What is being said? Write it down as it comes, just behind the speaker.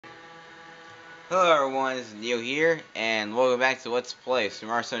Hello everyone, this is Neil here, and welcome back to Let's Play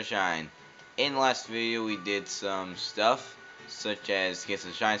Tomorrow Sunshine. In the last video we did some stuff, such as get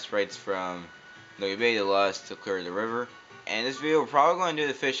some shine sprites from Nogi Bay to Lust to clear the river. And this video we're probably going to do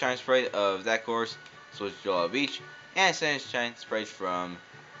the fish shine sprite of that course, so it's Jola Beach, and sand shine sprites from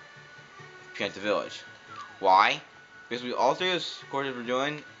Pianta Village. Why? Because all three of those courses we're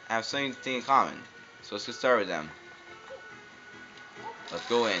doing have something in common. So let's get started with them. Let's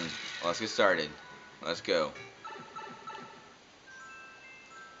go in. Let's get started. Let's go.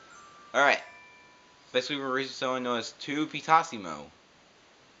 Alright. Basically, we're reaching someone known as 2 Piantissimo.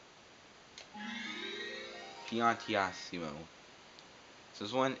 Piantissimo. So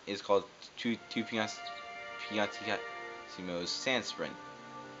this one is called 2 Piantissimo's Sand Sprint.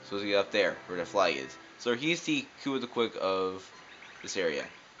 So let's get up there where the flag is. So he's the coup of the quick of this area.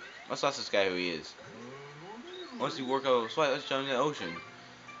 Let's ask this guy who he is. Once you work out, let's jump in the ocean.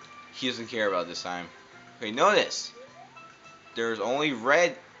 He doesn't care about this time. Okay, notice there's only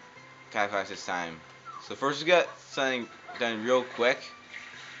red cacti this time. So first we got something done real quick,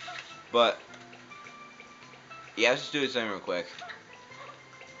 but yeah, let's just do something real quick.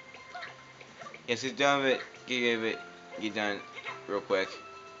 Yes, get done with it, get done real quick.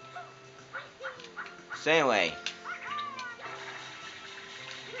 So anyway,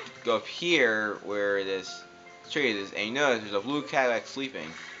 go up here where this tree is, and you notice there's a blue Cadillac sleeping.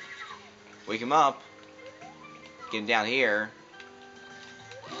 Wake him up, get him down here.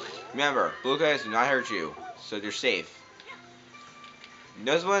 Remember, blue Cadillacs do not hurt you, so they're safe.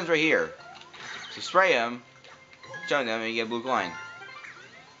 Those ones right here. So spray them, jump them, and you get a blue coin.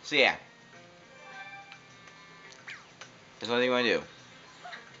 So yeah. That's what you want to do.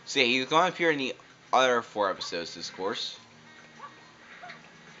 So yeah, he's going to appear in the other 4 episodes of this course.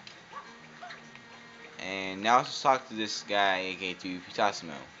 And now let's just talk to this guy, aka 2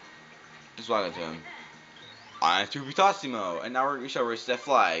 Piantissimo. Just walking to him. I'm 2 Piantissimo, and now we shall raise that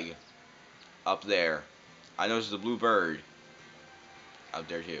flag. Up there. I noticed the blue bird. Up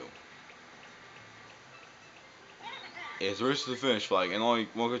there too. It's race to the finish flag, and only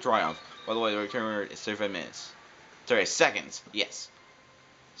one could triumph. By the way, the return is 35 minutes. Sorry, seconds. Yes.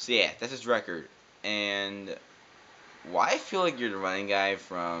 So yeah, that's his record. And why I feel like you're the running guy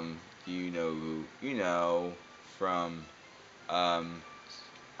from from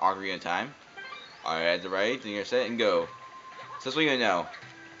Ocarina of Time. Alright, at the right, then you're set and go. So that's what you know.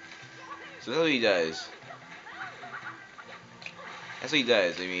 So that's what he does. That's what he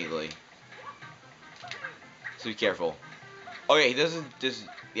does immediately. So be careful. Oh yeah, he doesn't just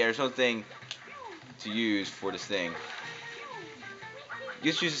there's something to use for this thing.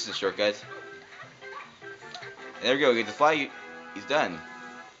 You just use this as a shortcut. And there we go, get the flag, he's done.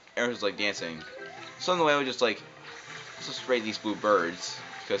 Everyone's like dancing. So in the way we'll just like let's spray these blue birds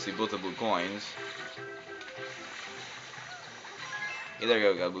because they both have blue coins. Yeah, there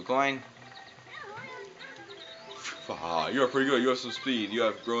you go, got a blue coin. You're pretty good, you have some speed, you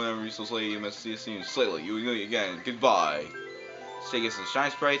have grown ever so slightly, you must see it seems slightly, you will know it again, goodbye. So gets some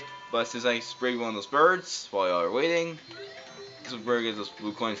shine sprite, but since I sprayed one of those birds while y'all are waiting, this bird gets this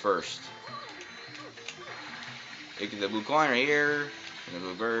blue coin first. You get the blue coin right here, and the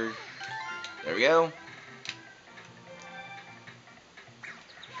blue bird. There we go.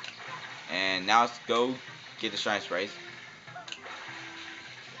 And now let's go get the shine sprite.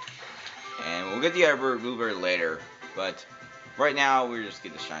 And we'll get the other blue bird later, but right now we're just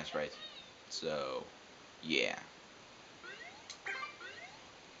getting the shine sprite. So, yeah.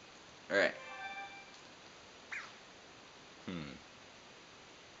 Alright.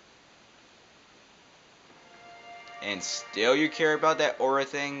 And still you care about that aura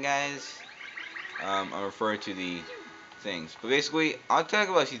thing, guys? I'm referring to the things. But basically, I'll talk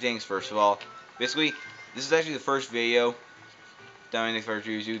about a few things first of all. Basically, this is actually the first video Dominic first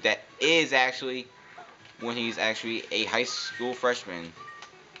review that is actually when he's actually a high school freshman.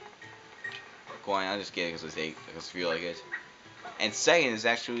 Going, I'll just get it because I feel like it. And second is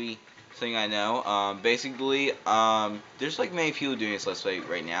actually something I know. Basically, there's like many people doing this Let's Play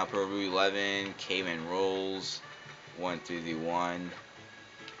right now. Pro Rule 11, Caveman Rolls, 1 through the 1.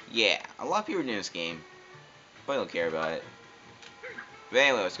 Yeah, a lot of people are doing this game, but I don't care about it. But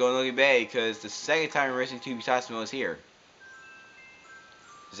anyway, let's go to Nogi Bay because the second time racing 2 Piantissimo is here.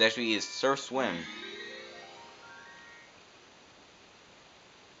 This actually is surf swim.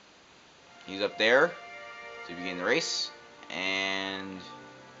 He's up there to begin the race, and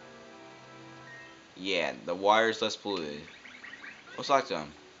yeah, the water's less polluted. Let's talk to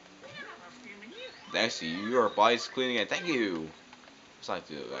him. Thanks to you, your body's clean again. Thank you. Let's talk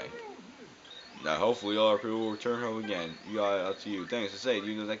to the guy. Now, hopefully, all our people will return home again. You got it up to you. Thanks to say, do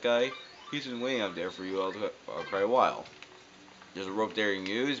you know that guy? He's been waiting up there for you all quite a while. There's a rope there you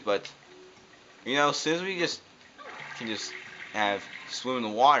can use, but you know, since we just can just have swim in the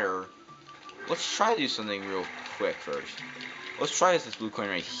water, let's try to do something real quick first. Let's try this blue coin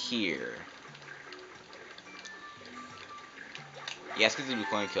right here. Yeah, let's get the blue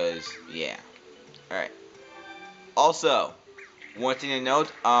coin because, yeah. Alright. Also, one thing to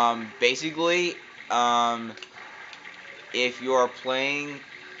note, basically, if you are playing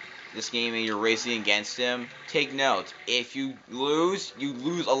this game and you're racing against him, take note. If you lose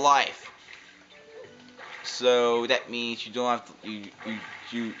a life. So that means you don't have to,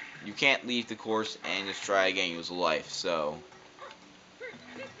 you can't leave the course and just try again, use a life. So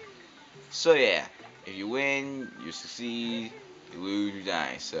yeah, if you win, you succeed. You lose, you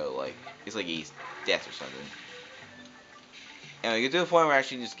die. So like, it's like he's death or something. Anyway, get to the point where I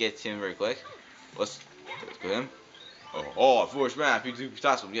actually just get to him very quick. Let's go him. Oh, foolish man, you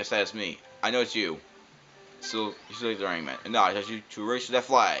possible. Yes, that is me. I know it's you. So you still like the running man. And now I tell you to race to that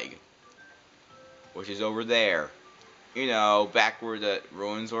flag, which is over there. You know, back where the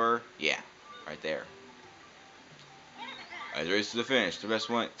ruins were. Yeah, right there. As race to the finish. The best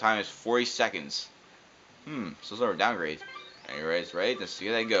one time is 40 seconds. So sort of downgrade. Anyways, right? Let's see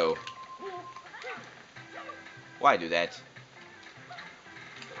how that go. Why do that?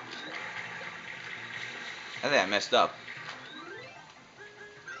 I think I messed up.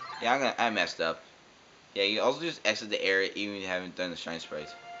 Yeah, I messed up. Yeah, you also just exit the area even if you haven't done the shine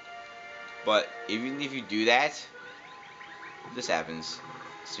sprite. But even if you do that, this happens.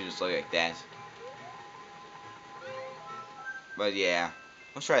 So just look like that. But yeah,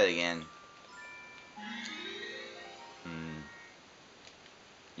 let's try it again.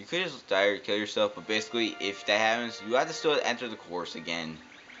 You could just die or kill yourself, but basically, if that happens, you have to still enter the course again.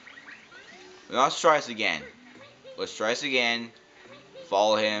 Now let's try this again. Let's try this again.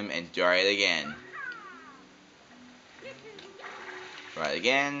 Follow him and try it again. Try it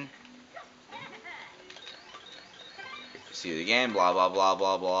again. See it again. Blah blah blah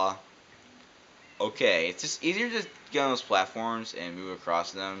blah blah. Okay, it's just easier to get on those platforms and move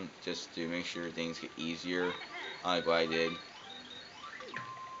across them just to make sure things get easier. Like what I did.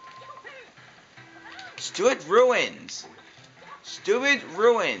 Stupid ruins! Stupid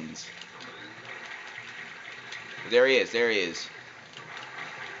ruins! There he is, there he is.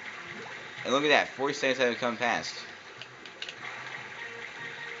 And look at that, 40 seconds haven't come past.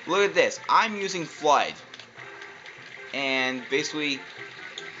 Look at this, I'm using Flood. And basically,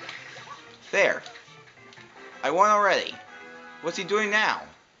 there. I won already. What's he doing now?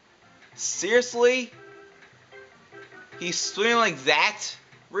 Seriously? He's swimming like that?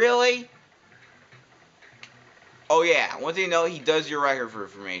 Really? Oh yeah, one thing you know, he does your record for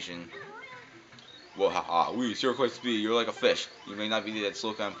information. Well, haha, we, 0 quick speed, you're like a fish. You may not be that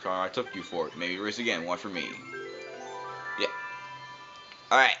slow car I took you for. Maybe race again, one for me. Yeah.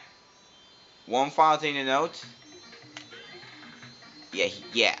 Alright. One final thing to note. Yeah,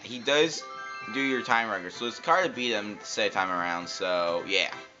 he does do your time record. So it's hard to beat him to set a time around, so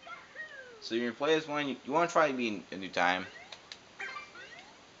yeah. So you play this one, you want to try to beat a new time.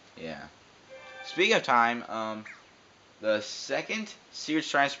 Yeah. Speaking of time, the second Sears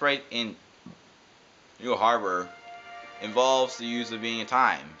Shrine Sprite in New Harbor involves the use of being a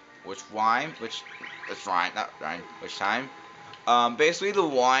time. Which time? Basically the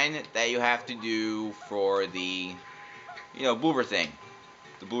one that you have to do for the, blooper thing.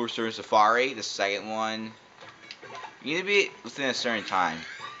 The blooper Surf Safari, the second one. You need to be within a certain time.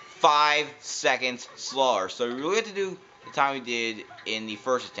 5 seconds slower. So we really have to do the time we did in the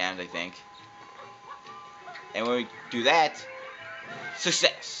first attempt, I think. And when we do that,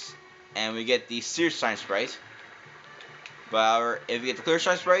 success! And we get the Sears Shine Sprite. But if you get the Clear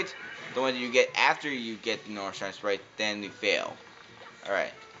Shine Sprite, the one that you get after you get the North Shine Sprite, then we fail.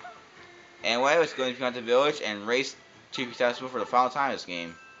 Alright. Anyway, let's go into the village and race 2,000 for the final time of this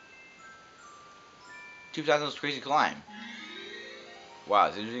game. 2,000 was a crazy climb. Wow,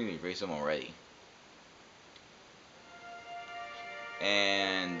 it's interesting to race them already.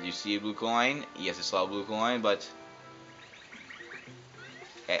 And you see a blue coin. Yes, I saw a blue coin, but...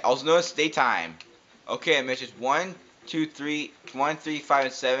 Okay, also notice daytime. Okay, missions 1, 2, 3, 1, 3, 5,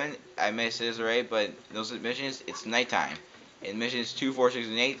 and 7. I may say this already, but those missions, it's nighttime. In missions 2, 4, 6,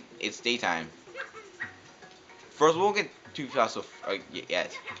 and 8, it's daytime. First, we won't get too fast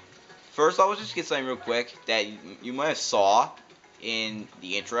yet. First, I'll just get something real quick that you might have saw in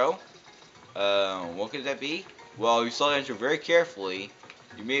the intro. What could that be? Well, if you saw the intro very carefully,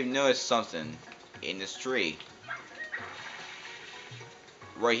 you may have noticed something in this tree.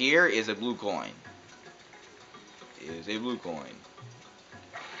 Right here is a blue coin. It is a blue coin.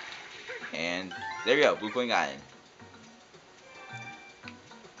 And there you go, blue coin got in.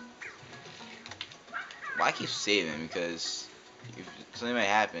 Well, I keep saving because if something might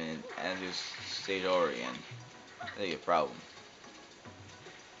happen and just stage over again, that'd be a problem.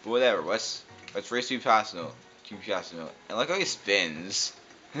 But whatever, let's race to Picasso. And look how he spins.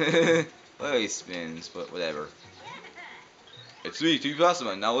 Look how he spins, but whatever. It's me,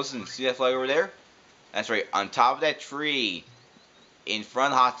 Picasso. Now listen, see that flag over there? That's right, on top of that tree, in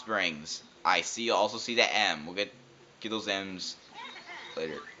front of Hot Springs. Also see that M. We'll get those M's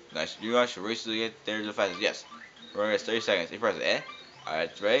later. Nice. You guys should race to get there the fastest. Yes. We're gonna get 30 seconds. You press it, eh?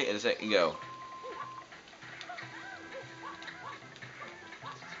 Alright, ready? And a second, go.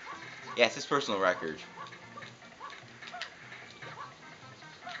 Yeah, it's his personal record.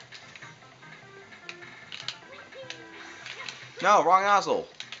 No, wrong nozzle.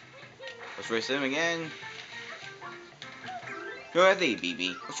 Let's race him again. Go ahead,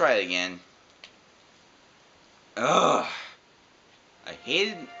 BB. Let's try it again. Ugh. I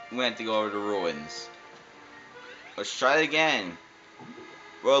hated when I had to go over the ruins. Let's try it again.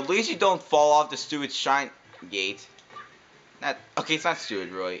 Well, at least you don't fall off the stupid shine gate. Okay, it's not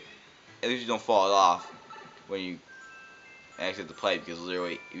stupid, really. At least you don't fall off when you exit the play, because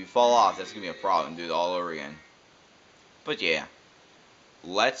literally, if you fall off, that's gonna be a problem. Do it all over again. But yeah,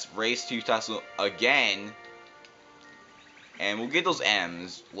 let's race to Tesla again, and we'll get those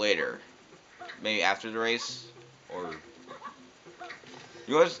M's later. Maybe after the race, or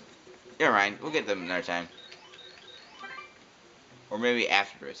you know what? Never mind. We'll get them another time. Or maybe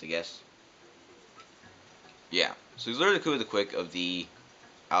after the race, I guess. Yeah. So he's literally the quick of the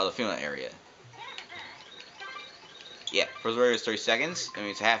Delfino area. Yeah. First race is 30 seconds. I mean,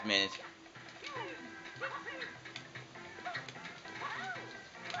 it's a half minute.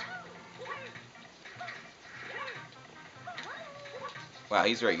 Wow,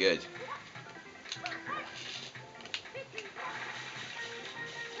 he's very good.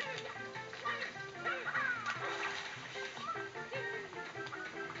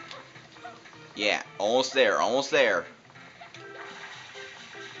 Yeah, almost there, almost there.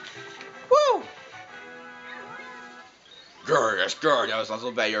 Woo! Good, that's good. That was not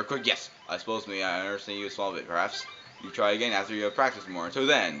so bad. You're quick. Yes, I suppose I understand you a small bit. Perhaps you try again after you have practiced more. Until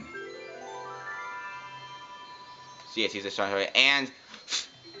then. So yes, he's just trying to and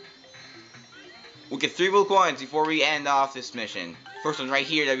we'll get 3 blue coins before we end off this mission. First one right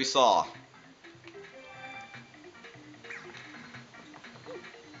here that we saw.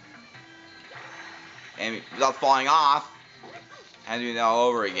 And without falling off, have to do that all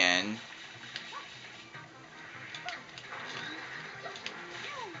over again.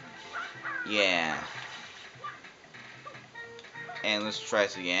 Yeah. And let's try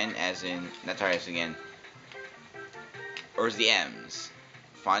this again, as in, not try this again. Or is the M's?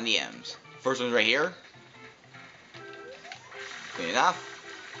 Find the M's. First one's right here. Clean enough.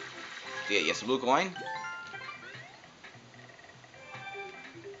 Yeah, yes, a blue coin.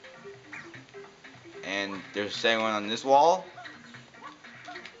 And there's a second one on this wall.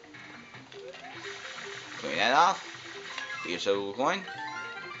 Clean that off. Get yourself a blue coin.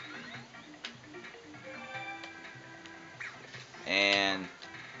 And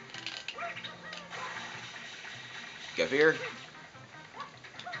get up here.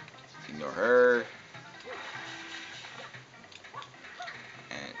 Ignore her.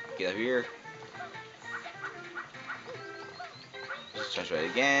 And get up here. Just try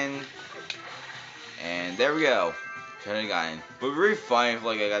it again. And there we go. Try it again. But it'd be really funny if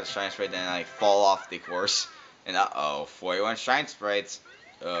like I got the shine sprite then I fall off the course. And 41 shine sprites.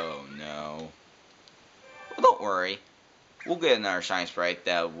 Oh no. Well, don't worry. We'll get another shine sprite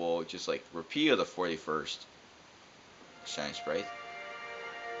that will just like repeal the 41st shine sprite.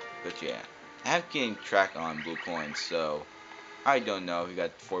 But yeah, I have getting track on blue coins, so I don't know if we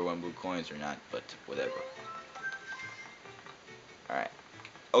got 41 blue coins or not, but whatever. Alright.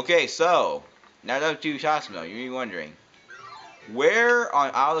 Okay, so now that I have 2 shots now, you may be wondering, where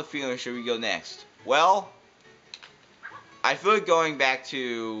on Delfino should we go next? Well, I feel like going back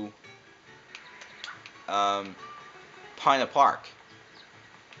to Pine Park.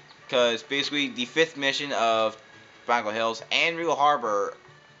 Because basically the 5th mission of Bronco Hills and Regal Harbor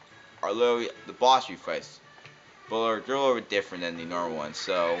are literally the boss fights. But they're a little bit different than the normal ones.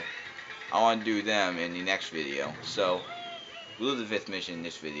 So I want to do them in the next video. So we'll do the 5th mission in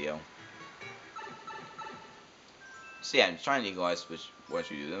this video. So yeah, I'm trying to equalize which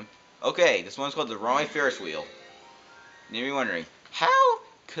once you do them. Okay, this one's called the Runaway Ferris Wheel. You may be wondering, how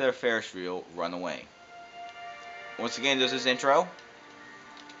could a Ferris wheel run away? Once again, there's this intro.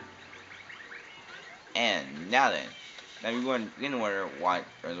 And now then, now you're going to wonder why it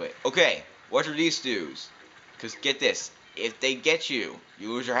runs away. Okay, What are these dudes? Because get this, if they get you,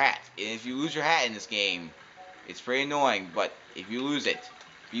 you lose your hat. And if you lose your hat in this game, it's pretty annoying, but if you lose it,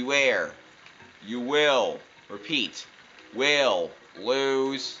 beware. You will, repeat, will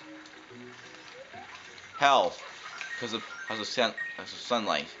lose health because of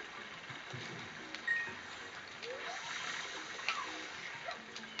sunlight.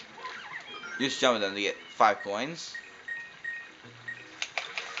 You just jump at them to get 5 coins.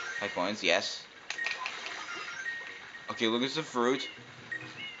 5 coins, yes. Okay, look at the fruit.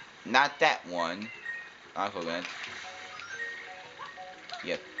 Not that one. Not coconut.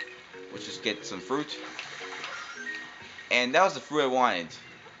 Yep. Let's just get some fruit. And that was the fruit I wanted.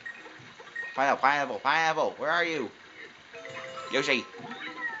 Pineapple, pineapple, pineapple. Where are you? Yoshi.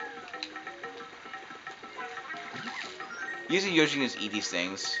 Usually Yoshi can just eat these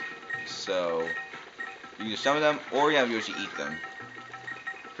things. So, you can just some of them, or you have Yoshi eat them.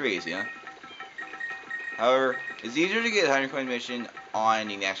 Pretty easy, huh? However, it's easier to get a 100 coin mission on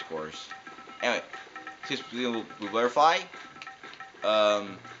the next course. Anyway, just blue butterfly.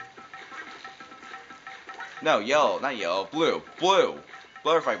 No, yellow, not yellow, blue, blue,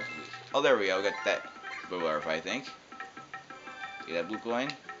 butterfly. Blue. Oh, there we go. Got that blue butterfly, I think. Get that blue coin.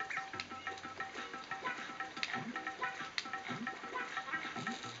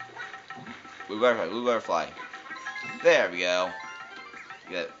 Blue butterfly, blue butterfly. There we go.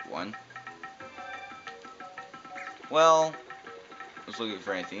 Get one. Well, let's look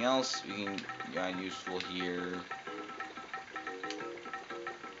for anything else we can find useful here.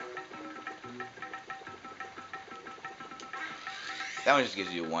 That one just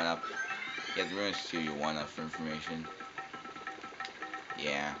gives you a 1-up. Yeah, the ruins give you 1-up for information.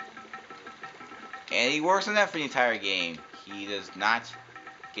 Yeah. And he works on that for the entire game. He does not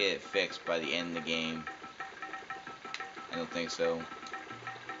get it fixed by the end of the game. I don't think so.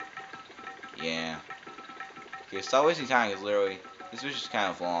 Yeah. Okay, stop wasting time because literally this mission is kind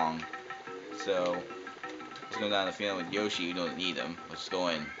of long. So let's go down the field with Yoshi. You don't need him. Let's go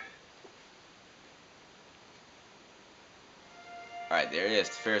in. Alright, there it is.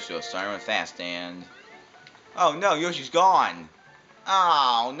 The Ferris wheel starting with fast and oh no, Yoshi's gone.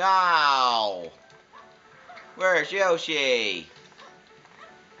 Oh no. Where's Yoshi?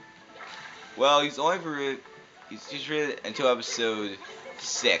 Well, he's only for he's rated until episode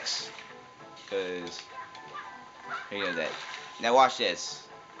 6. Cause you know that. Now watch this.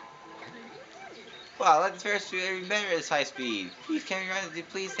 Wow, let the Ferris wheel even better at this high speed. Please, can we run it?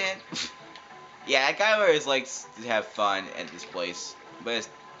 Please, Dan. Yeah, that guy always likes to have fun at this place, but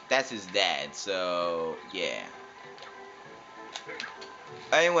that's his dad, so yeah.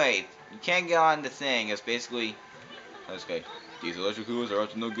 Anyway, you can't get on the thing. It's basically, okay, these electric coolers are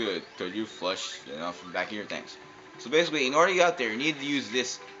up to no good because you flush enough from the back of your tanks. So basically, in order to get out there, you need to use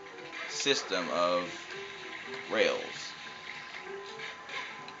this system of rails.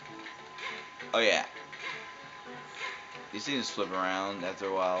 Oh yeah, these things flip around after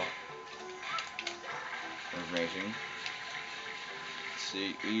a while. Information. So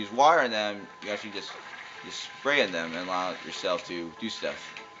you use water on them, you actually just spray on them and allow yourself to do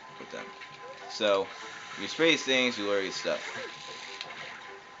stuff with them. So you spray these things, you lure these stuff.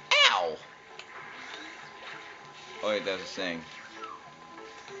 Ow! Oh wait, that's the thing.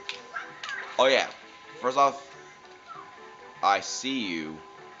 Oh yeah. First off, I see you,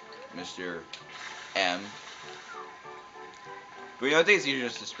 Mr. M. But you know, I think it's easier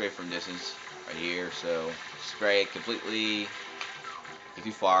just to spray from distance, right here. So spray it completely. Get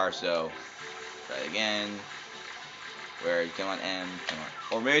too far, so try it again. Where you come on M, come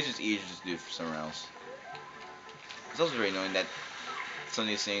on. Or maybe it's just easier just to do it for somewhere else. It's also very annoying that some of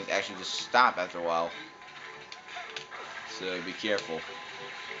these things actually just stop after a while. So be careful.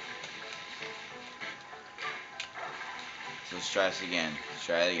 So let's try this again. Let's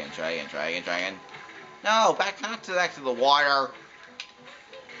try it again, try again, try again, try again. No, back to the water.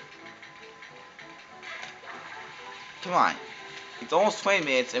 Come on. It's almost 20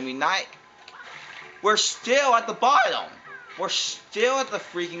 minutes and we're still at the bottom. We're still at the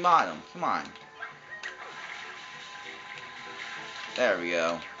freaking bottom. Come on. There we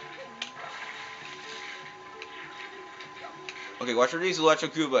go. Okay, watch for these electro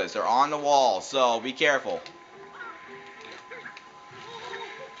Koopas. They're on the wall, so be careful.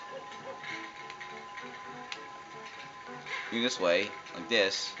 Go this way, like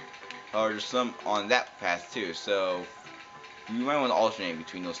this. Or there's some on that path too, so you might want to alternate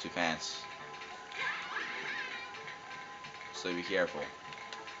between those two paths. So be careful.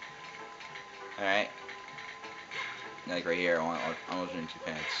 Alright. Like right here, I'm alternating two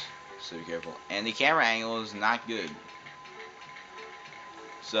paths. So be careful. And the camera angle is not good.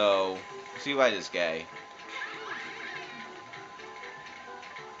 So, see by this guy.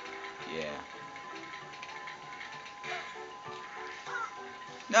 Yeah.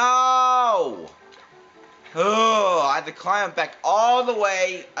 No! Oh, I had to climb back all the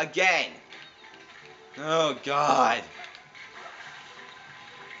way again. Oh, God.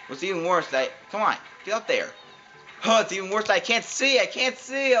 What's even worse that... Come on, get up there. Oh, it's even worse that I can't see. I can't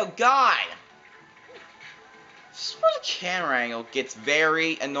see. Oh, God. This is where the camera angle gets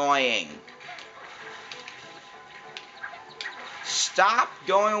very annoying. Stop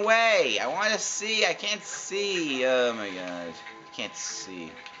going away. I want to see. I can't see. Oh, my God. I can't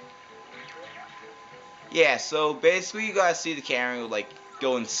see. Yeah, so basically you gotta see the camera angle, like,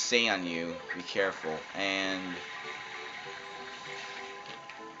 go insane on you. Be careful. And...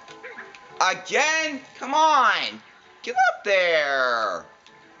 Again? Come on! Get up there!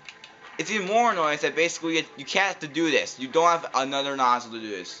 It's even more annoying that basically you can't have to do this. You don't have another nozzle to do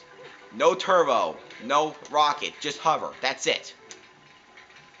this. No turbo. No rocket. Just hover. That's it.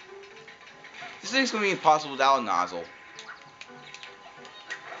 This thing's gonna be impossible without a nozzle.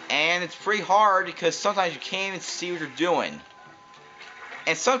 And it's pretty hard because sometimes you can't even see what you're doing.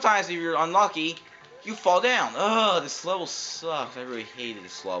 And sometimes if you're unlucky, you fall down. Ugh, this level sucks. I really hated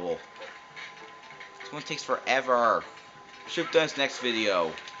this level. This one takes forever. Should have done this next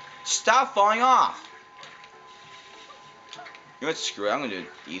video. Stop falling off. You know what? Screw it. I'm gonna do it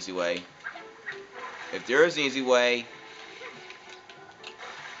the easy way. If there is an easy way.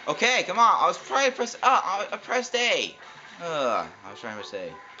 Okay, come on. I was trying to press. I pressed A. I was trying to press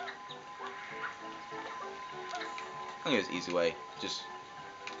A. I'm gonna do this easy way. Just.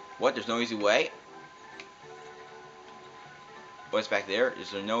 What? There's no easy way? What's back there?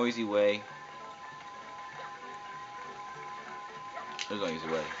 Is there no easy way? There's no easy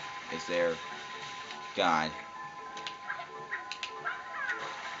way. Is there? God.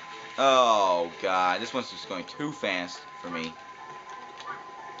 Oh, God. This one's just going too fast for me.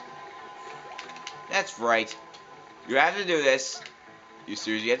 That's right. You have to do this. You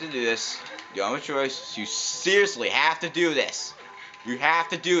seriously have to do this. You don't have a choice. You seriously have to do this. You have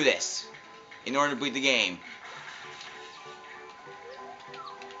to do this in order to beat the game.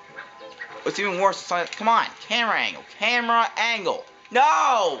 What's even worse, come on, camera angle. Camera angle.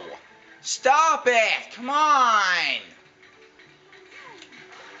 No! Stop it! Come on!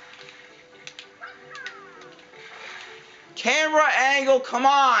 Camera angle, come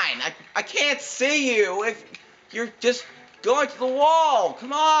on! I can't see you if you're just going to the wall.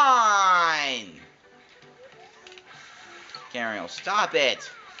 Come on! Camera angle, stop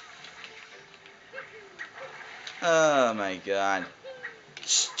it! Oh my God.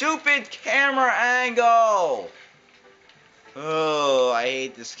 Stupid camera angle! Oh, I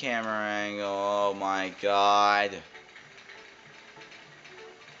hate this camera angle. Oh my God.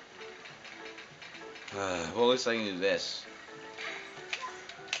 Well, at least I can do this.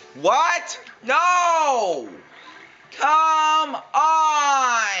 What? No! Come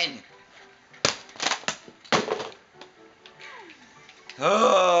on!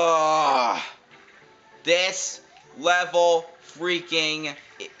 Ugh. This level freaking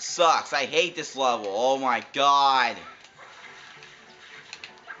it sucks. I hate this level. Oh my God.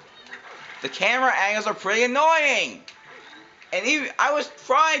 The camera angles are pretty annoying. And even I was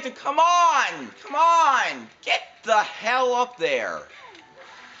trying to come on, get the hell up there.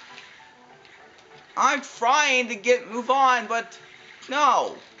 I'm trying to move on, but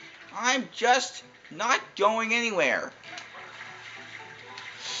no, I'm just not going anywhere.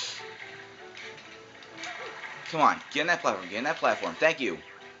 Come on, get on that platform, get on that platform. Thank you.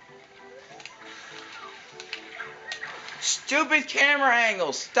 Stupid camera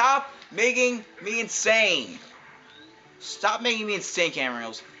angles, stop making me insane. Stop making me insane, camera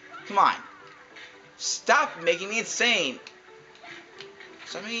angles. Come on. Stop making me insane.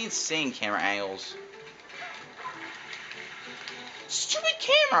 Stop making me insane, camera angles. Stupid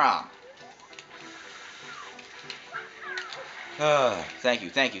camera. Thank you,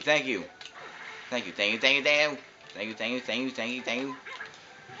 thank you, thank you. Thank you, thank you, thank you, thank you. Thank you, thank you, thank you, thank you, thank you.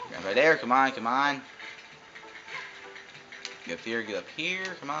 Get right there, come on, come on. Get up here,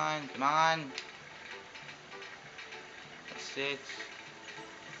 come on, come on. That's it.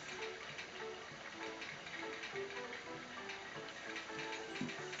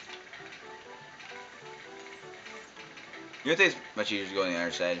 You don't think it's much easier to go on the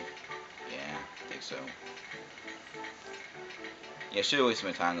other side? Yeah, I think so. Yeah, I should have wasted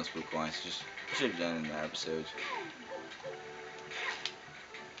my time on those blue coins. I should have done it in that episode.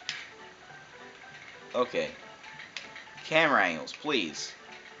 Okay. Camera angles, please.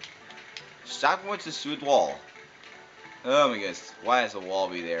 Stop going to the stupid wall. Oh my goodness, why has the wall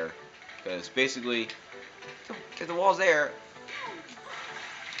be there? Because basically, if the wall's there,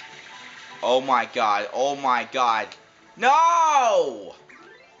 oh my god, oh my god, no!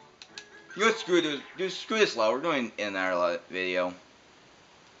 You know, screw this level. We're doing it in our video.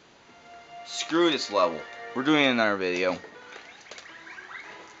 Screw this level. We're doing it in our video.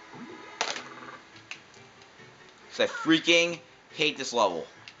 So I freaking hate this level.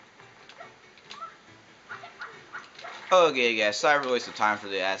 Okay, guys, sorry for wasting time for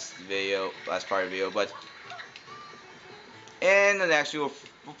the last part of the video, but in the next video,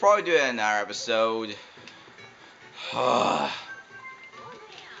 we'll probably do it in our episode. Alright.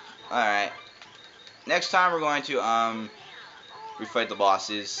 Next time we're going to, refight the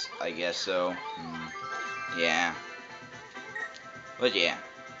bosses, I guess so. Yeah. But yeah.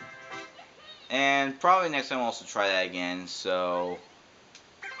 And probably next time we'll also try that again, so,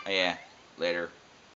 yeah, later.